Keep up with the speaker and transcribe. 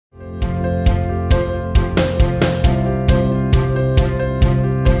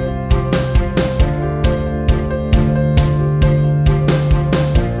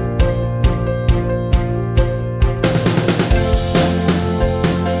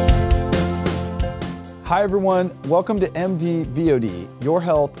Hi everyone, welcome to MD-VOD, your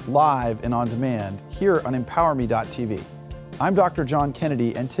health live and on demand, here on emPOWERme.tv. I'm Dr. John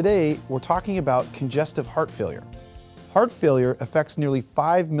Kennedy, and today we're talking about congestive heart failure. Heart failure affects nearly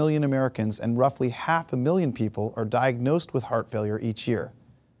 5 million Americans, and roughly 500,000 people are diagnosed with heart failure each year.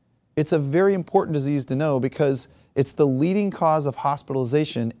 It's a very important disease to know because it's the leading cause of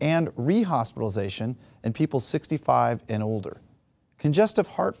hospitalization and rehospitalization in people 65 and older. Congestive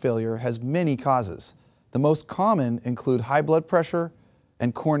heart failure has many causes. The most common include high blood pressure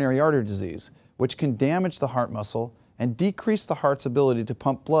and coronary artery disease, which can damage the heart muscle and decrease the heart's ability to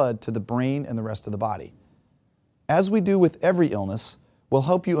pump blood to the brain and the rest of the body. As we do with every illness, we'll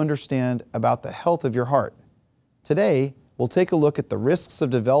help you understand about the health of your heart. Today, we'll take a look at the risks of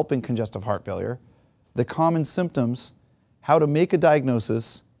developing congestive heart failure, the common symptoms, how to make a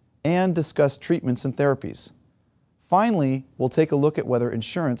diagnosis, and discuss treatments and therapies. Finally, we'll take a look at whether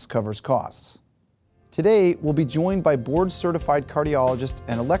insurance covers costs. Today, we'll be joined by board-certified cardiologist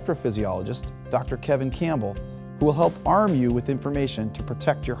and electrophysiologist, Dr. Campbell, who will help arm you with information to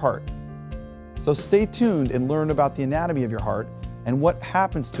protect your heart. So stay tuned and learn about the anatomy of your heart and what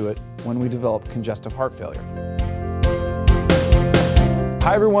happens to it when we develop congestive heart failure.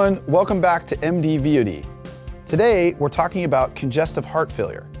 Hi everyone, welcome back to MD-VOD. Today, we're talking about congestive heart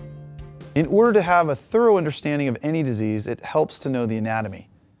failure. In order to have a thorough understanding of any disease, it helps to know the anatomy.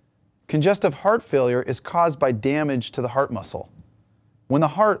 Congestive heart failure is caused by damage to the heart muscle. When the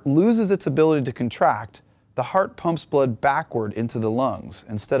heart loses its ability to contract, the heart pumps blood backward into the lungs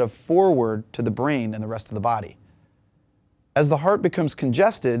instead of forward to the brain and the rest of the body. As the heart becomes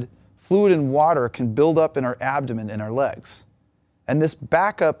congested, fluid and water can build up in our abdomen and our legs. And this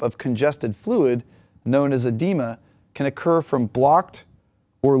backup of congested fluid, known as edema, can occur from blocked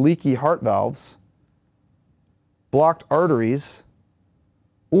or leaky heart valves, blocked arteries,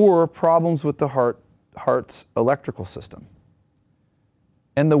 or problems with the heart's electrical system.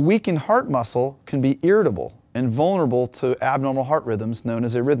 And the weakened heart muscle can be irritable and vulnerable to abnormal heart rhythms known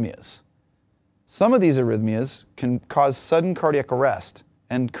as arrhythmias. Some of these arrhythmias can cause sudden cardiac arrest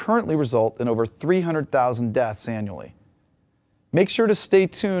and currently result in over 300,000 deaths annually. Make sure to stay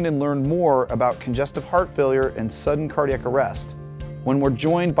tuned and learn more about congestive heart failure and sudden cardiac arrest when we're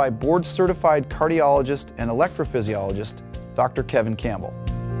joined by board-certified cardiologist and electrophysiologist, Dr. Campbell.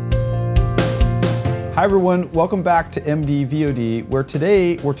 Hi everyone, welcome back to MD-VOD, where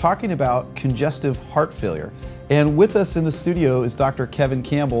today we're talking about congestive heart failure. And with us in the studio is Dr.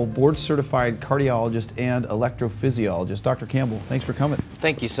 Campbell, board-certified cardiologist and electrophysiologist. Dr. Campbell, thanks for coming.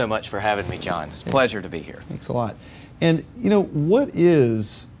 Thank you so much for having me, John. It's a pleasure to be here. Thanks a lot. And you know, what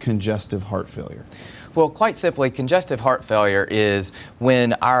is congestive heart failure? Well, quite simply, congestive heart failure is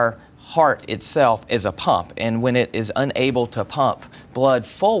when our heart itself is a pump, and when it is unable to pump blood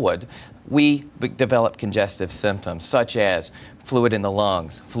forward, we develop congestive symptoms such as fluid in the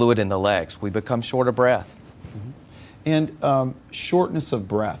lungs, fluid in the legs. We become short of breath. And shortness of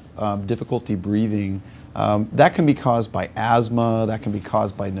breath, difficulty breathing, that can be caused by asthma, that can be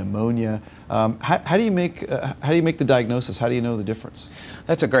caused by pneumonia. How do you make the diagnosis? How do you know the difference?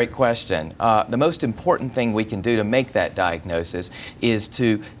 That's a great question. The most important thing we can do to make that diagnosis is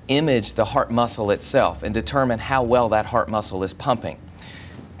to image the heart muscle itself and determine how well that heart muscle is pumping.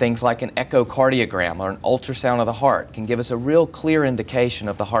 Things like an echocardiogram or an ultrasound of the heart can give us a real clear indication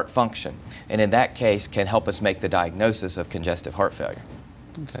of the heart function, and in that case can help us make the diagnosis of congestive heart failure.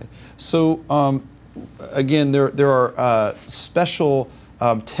 Okay. So again, there are special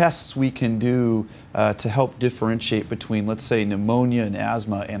tests we can do to help differentiate between, let's say, pneumonia and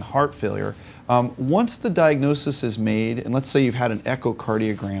asthma and heart failure. Once the diagnosis is made, and let's say you've had an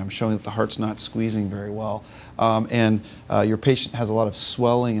echocardiogram showing that the heart's not squeezing very well, and your patient has a lot of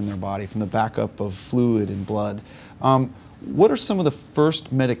swelling in their body from the backup of fluid and blood, what are some of the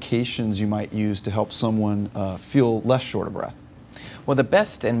first medications you might use to help someone feel less short of breath? Well, the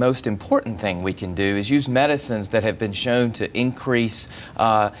best and most important thing we can do is use medicines that have been shown to increase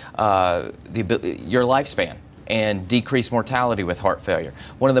your lifespan and decrease mortality with heart failure.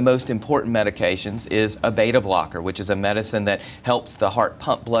 One of the most important medications is a beta blocker, which is a medicine that helps the heart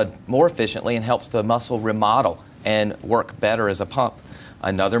pump blood more efficiently and helps the muscle remodel and work better as a pump.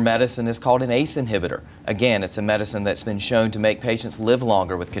 Another medicine is called an ACE inhibitor. Again, it's a medicine that's been shown to make patients live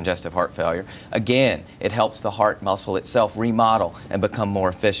longer with congestive heart failure. Again, it helps the heart muscle itself remodel and become more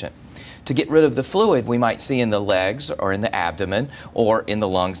efficient. To get rid of the fluid we might see in the legs or in the abdomen or in the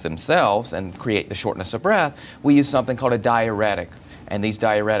lungs themselves and create the shortness of breath, we use something called a diuretic. And these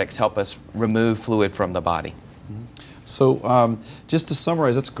diuretics help us remove fluid from the body. So just to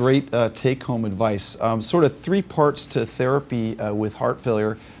summarize, that's great take-home advice. Sort of three parts to therapy with heart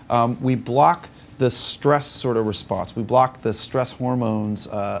failure. We block the stress sort of response. We block the stress hormones,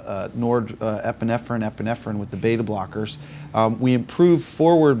 epinephrine with the beta blockers. We improve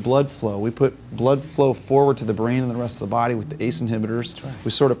forward blood flow. We put blood flow forward to the brain and the rest of the body with the ACE inhibitors. That's right. We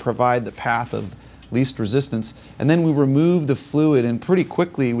sort of provide the path of least resistance, and then we remove the fluid, and pretty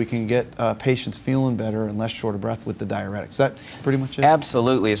quickly we can get patients feeling better and less short of breath with the diuretics. Is that pretty much it?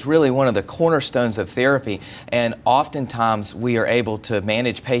 Absolutely. It's really one of the cornerstones of therapy, and oftentimes we are able to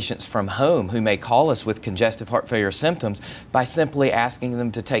manage patients from home who may call us with congestive heart failure symptoms by simply asking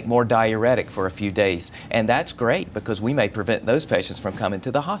them to take more diuretic for a few days. And that's great because we may prevent those patients from coming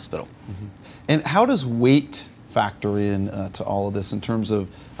to the hospital. Mm-hmm. And how does weight factor in to all of this in terms of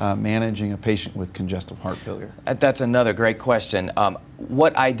managing a patient with congestive heart failure? That's another great question.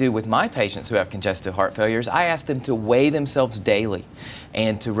 What I do with my patients who have congestive heart failure is I ask them to weigh themselves daily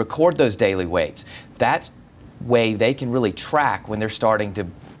and to record those daily weights. That's way they can really track when they're starting to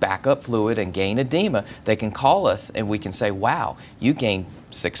back up fluid and gain edema. They can call us and we can say, wow, you gained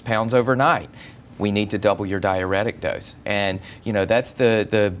 6 pounds overnight. We need to double your diuretic dose. And you know, that's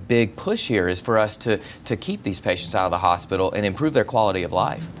the big push here, is for us to keep these patients out of the hospital and improve their quality of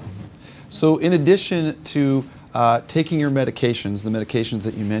life. So in addition to taking your medications, the medications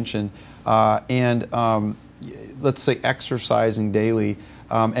that you mentioned, and let's say exercising daily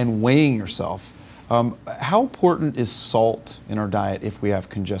and weighing yourself, how important is salt in our diet if we have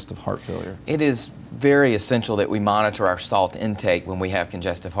congestive heart failure? It is very essential that we monitor our salt intake when we have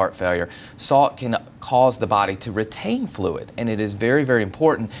congestive heart failure. Salt can cause the body to retain fluid, and it is very, very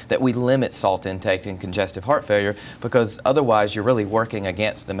important that we limit salt intake in congestive heart failure, because otherwise you're really working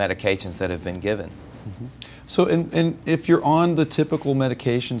against the medications that have been given. Mm-hmm. So, and if you're on the typical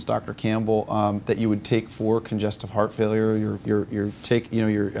medications, Dr. Campbell, that you would take for congestive heart failure, you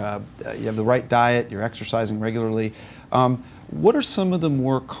have the right diet, you're exercising regularly. What are some of the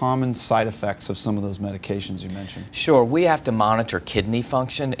more common side effects of some of those medications you mentioned? Sure, we have to monitor kidney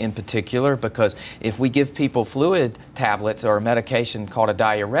function in particular, because if we give people fluid tablets or a medication called a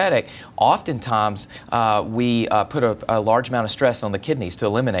diuretic, oftentimes we put a large amount of stress on the kidneys to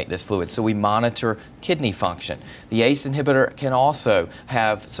eliminate this fluid. So we monitor kidney function. The ACE inhibitor can also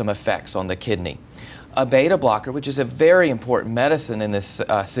have some effects on the kidney. A beta blocker, which is a very important medicine in this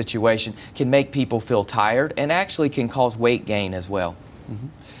situation, can make people feel tired and actually can cause weight gain as well. Mm-hmm.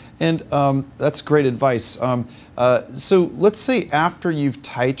 And that's great advice. So let's say after you've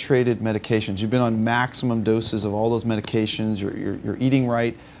titrated medications, you've been on maximum doses of all those medications, you're eating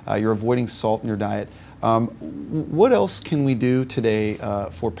right, you're avoiding salt in your diet. What else can we do today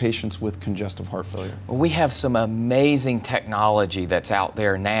for patients with congestive heart failure? Well, we have some amazing technology that's out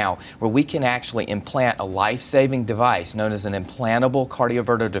there now where we can actually implant a life-saving device known as an implantable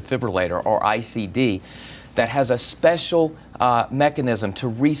cardioverter defibrillator, or ICD, that has a special mechanism to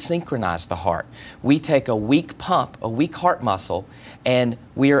resynchronize the heart. We take a weak pump, a weak heart muscle, and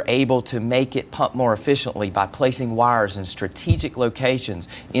we are able to make it pump more efficiently by placing wires in strategic locations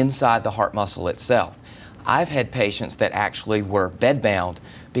inside the heart muscle itself. I've had patients that actually were bedbound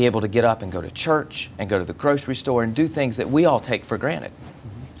be able to get up and go to church and go to the grocery store and do things that we all take for granted.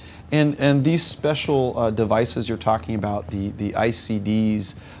 And these special devices you're talking about, the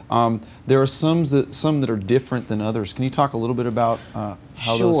ICDs, there are some that are different than others. Can you talk a little bit about how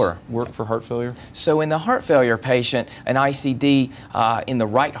Sure. those work for heart failure? So in the heart failure patient, an ICD in the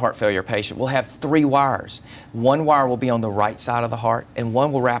right heart failure patient will have 3 wires. One wire will be on the right side of the heart, and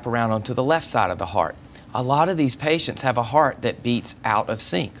one will wrap around onto the left side of the heart. A lot of these patients have a heart that beats out of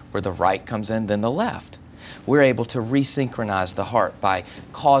sync, where the right comes in, then the left. We're able to resynchronize the heart by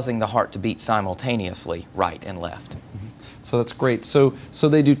causing the heart to beat simultaneously, right and left. So that's great. So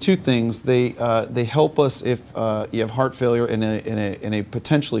they do 2 things. They help us if you have heart failure in a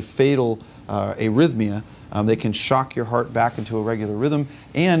potentially fatal arrhythmia. They can shock your heart back into a regular rhythm,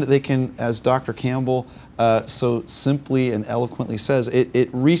 and they can, as Dr. Campbell so simply and eloquently says,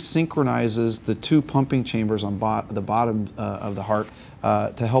 it resynchronizes the 2 pumping chambers on the bottom of the heart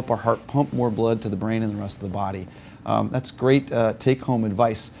to help our heart pump more blood to the brain and the rest of the body. That's great take-home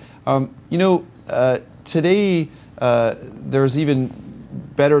advice. Today there's even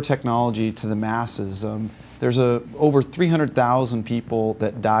better technology to the masses. There's over 300,000 people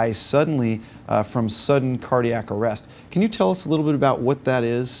that die suddenly from sudden cardiac arrest. Can you tell us a little bit about what that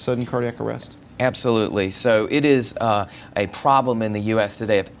is, sudden cardiac arrest? Absolutely. So it is a problem in the U.S.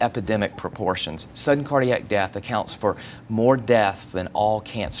 today of epidemic proportions. Sudden cardiac death accounts for more deaths than all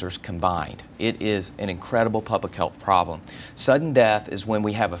cancers combined. It is an incredible public health problem. Sudden death is when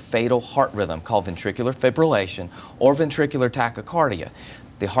we have a fatal heart rhythm called ventricular fibrillation or ventricular tachycardia.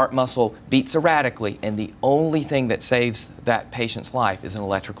 The heart muscle beats erratically, and the only thing that saves that patient's life is an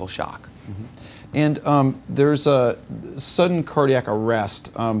electrical shock. And there's a sudden cardiac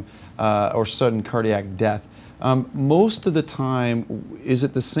arrest or sudden cardiac death. Most of the time, is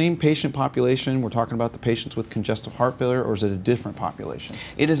it the same patient population? We're talking about the patients with congestive heart failure, or is it a different population?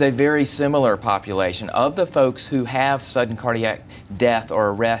 It is a very similar population. Of the folks who have sudden cardiac death or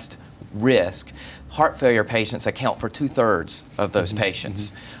arrest risk, heart failure patients account for 2/3 of those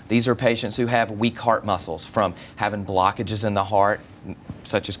patients. These are patients who have weak heart muscles from having blockages in the heart,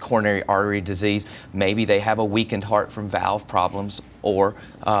 such as coronary artery disease. Maybe they have a weakened heart from valve problems or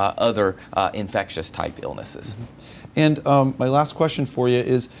other infectious type illnesses. And my last question for you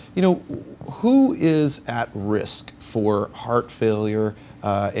is, who is at risk for heart failure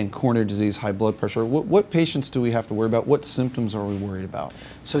and coronary disease, high blood pressure? What patients do we have to worry about? What symptoms are we worried about?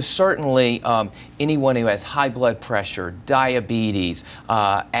 So certainly anyone who has high blood pressure, diabetes,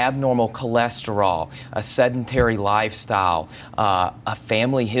 abnormal cholesterol, a sedentary lifestyle, a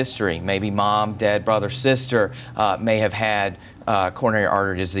family history, maybe mom, dad, brother, sister may have had coronary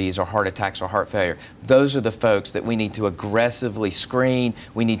artery disease or heart attacks or heart failure. Those are the folks that we need to aggressively screen.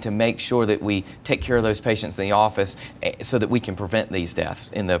 We need to make sure that we take care of those patients in the office so that we can prevent these deaths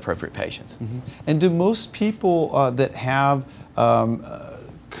in the appropriate patients. And do most people that have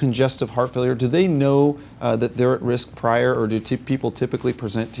congestive heart failure, do they know that they're at risk prior, or do people typically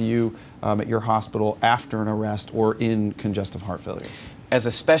present to you at your hospital after an arrest or in congestive heart failure? As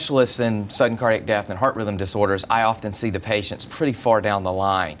a specialist in sudden cardiac death and heart rhythm disorders, I often see the patients pretty far down the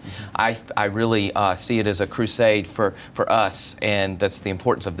line. I really see it as a crusade for us, and that's the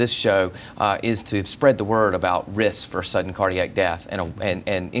importance of this show, is to spread the word about risks for sudden cardiac death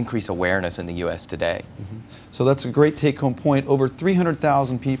and increase awareness in the U.S. today. So that's a great take-home point. Over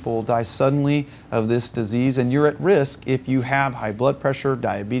 300,000 people die suddenly of this disease, and you're at risk if you have high blood pressure,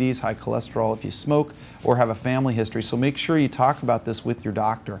 diabetes, high cholesterol, if you smoke, or have a family history. So make sure you talk about this with your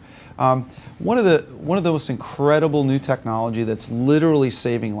doctor. One of the most incredible new technology that's literally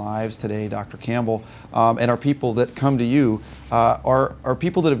saving lives today, Dr. Campbell, and our people that come to you are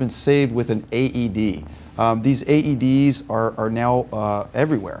people that have been saved with an AED. These AEDs are now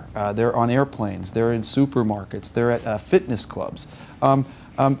everywhere. They're on airplanes, they're in supermarkets, they're at fitness clubs.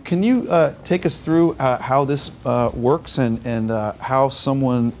 Can you take us through how this works and how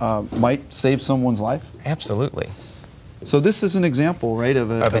someone might save someone's life? Absolutely. So this is an example, right, of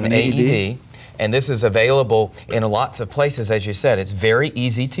an AED. And this is available in lots of places, as you said. It's very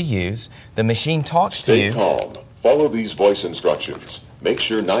easy to use. The machine talks to you. Stay calm. Follow these voice instructions. Make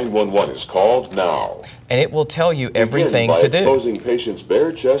sure 911 is called now. And it will tell you everything to do. Begin by exposing patient's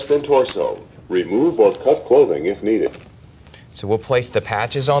bare chest and torso. Remove or cut clothing if needed. So we'll place the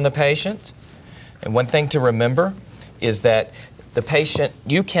patches on the patient. And one thing to remember is that the patient,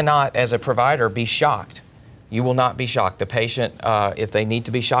 you cannot, as a provider, be shocked. You will not be shocked. The patient, if they need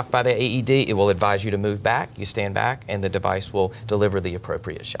to be shocked by the AED, it will advise you to move back. You stand back, and the device will deliver the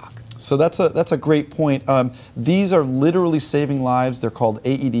appropriate shock. So that's a great point. These are literally saving lives. They're called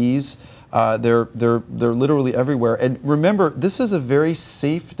AEDs. They're literally everywhere. And remember, this is a very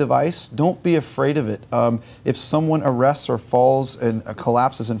safe device. Don't be afraid of it. If someone arrests or falls and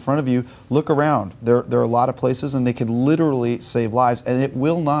collapses in front of you, look around. There are a lot of places, and they can literally save lives. And it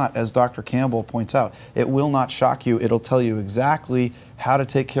will not, as Dr. Campbell points out, it will not shock you. It'll tell you exactly how to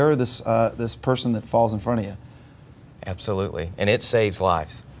take care of this person that falls in front of you. Absolutely. And it saves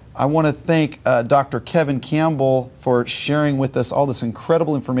lives. I want to thank Dr. Kevin Campbell for sharing with us all this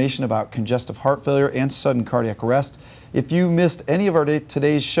incredible information about congestive heart failure and sudden cardiac arrest. If you missed any of our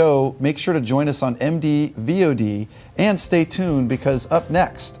today's show, make sure to join us on MD-VOD and stay tuned, because up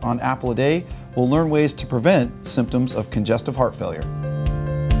next on Apple a Day, we'll learn ways to prevent symptoms of congestive heart failure.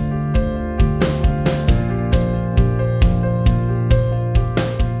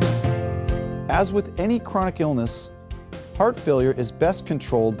 As with any chronic illness, heart failure is best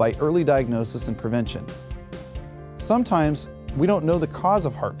controlled by early diagnosis and prevention. Sometimes we don't know the cause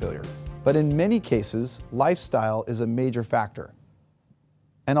of heart failure, but in many cases, lifestyle is a major factor.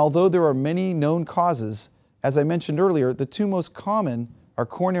 And although there are many known causes, as I mentioned earlier, the two most common are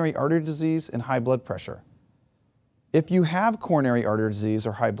coronary artery disease and high blood pressure. If you have coronary artery disease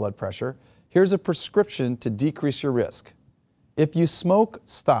or high blood pressure, here's a prescription to decrease your risk. If you smoke,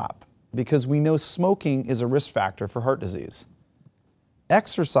 stop, because we know smoking is a risk factor for heart disease.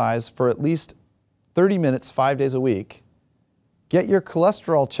 Exercise for at least 30 minutes 5 days a week, get your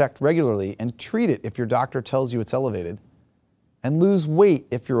cholesterol checked regularly and treat it if your doctor tells you it's elevated, and lose weight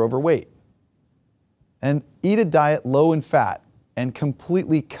if you're overweight. And eat a diet low in fat and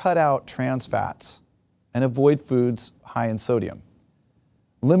completely cut out trans fats and avoid foods high in sodium.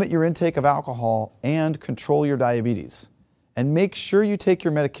 Limit your intake of alcohol and control your diabetes. And make sure you take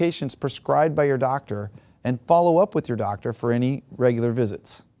your medications prescribed by your doctor and follow up with your doctor for any regular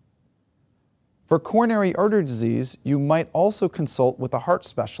visits. For coronary artery disease, you might also consult with a heart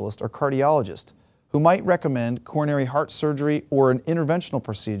specialist or cardiologist who might recommend coronary heart surgery or an interventional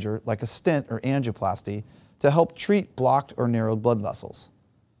procedure like a stent or angioplasty to help treat blocked or narrowed blood vessels.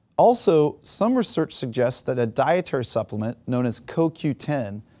 Also, some research suggests that a dietary supplement known as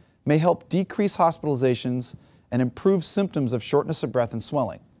CoQ10 may help decrease hospitalizations and improve symptoms of shortness of breath and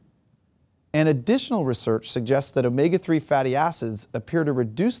swelling. And additional research suggests that omega-3 fatty acids appear to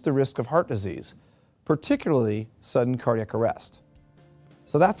reduce the risk of heart disease, particularly sudden cardiac arrest.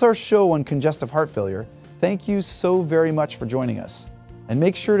 So that's our show on congestive heart failure. Thank you so very much for joining us. And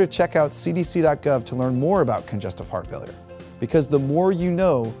make sure to check out cdc.gov to learn more about congestive heart failure, because the more you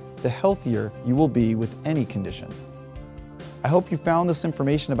know, the healthier you will be with any condition. I hope you found this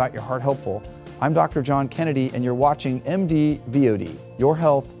information about your heart helpful. I'm Dr. John Kennedy, and you're watching MD-VOD, Your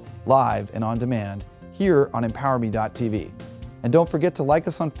Health, live and on demand, here on emPOWERme.tv. And don't forget to like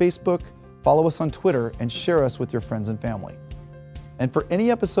us on Facebook, follow us on Twitter, and share us with your friends and family. And for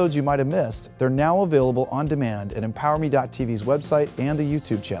any episodes you might have missed, they're now available on demand at emPOWERme.tv's website and the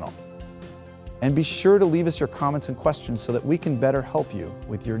YouTube channel. And be sure to leave us your comments and questions so that we can better help you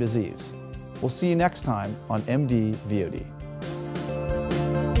with your disease. We'll see you next time on MD-VOD.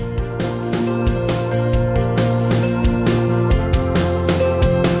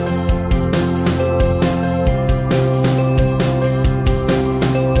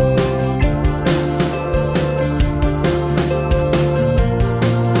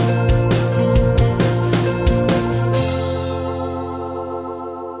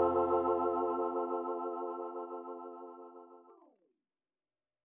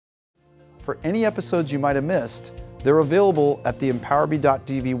 For any episodes you might have missed, they're available at the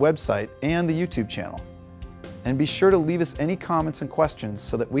emPOWERme.tv website and the YouTube channel. And be sure to leave us any comments and questions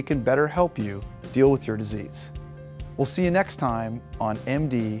so that we can better help you deal with your disease. We'll see you next time on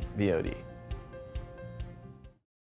MD-VOD.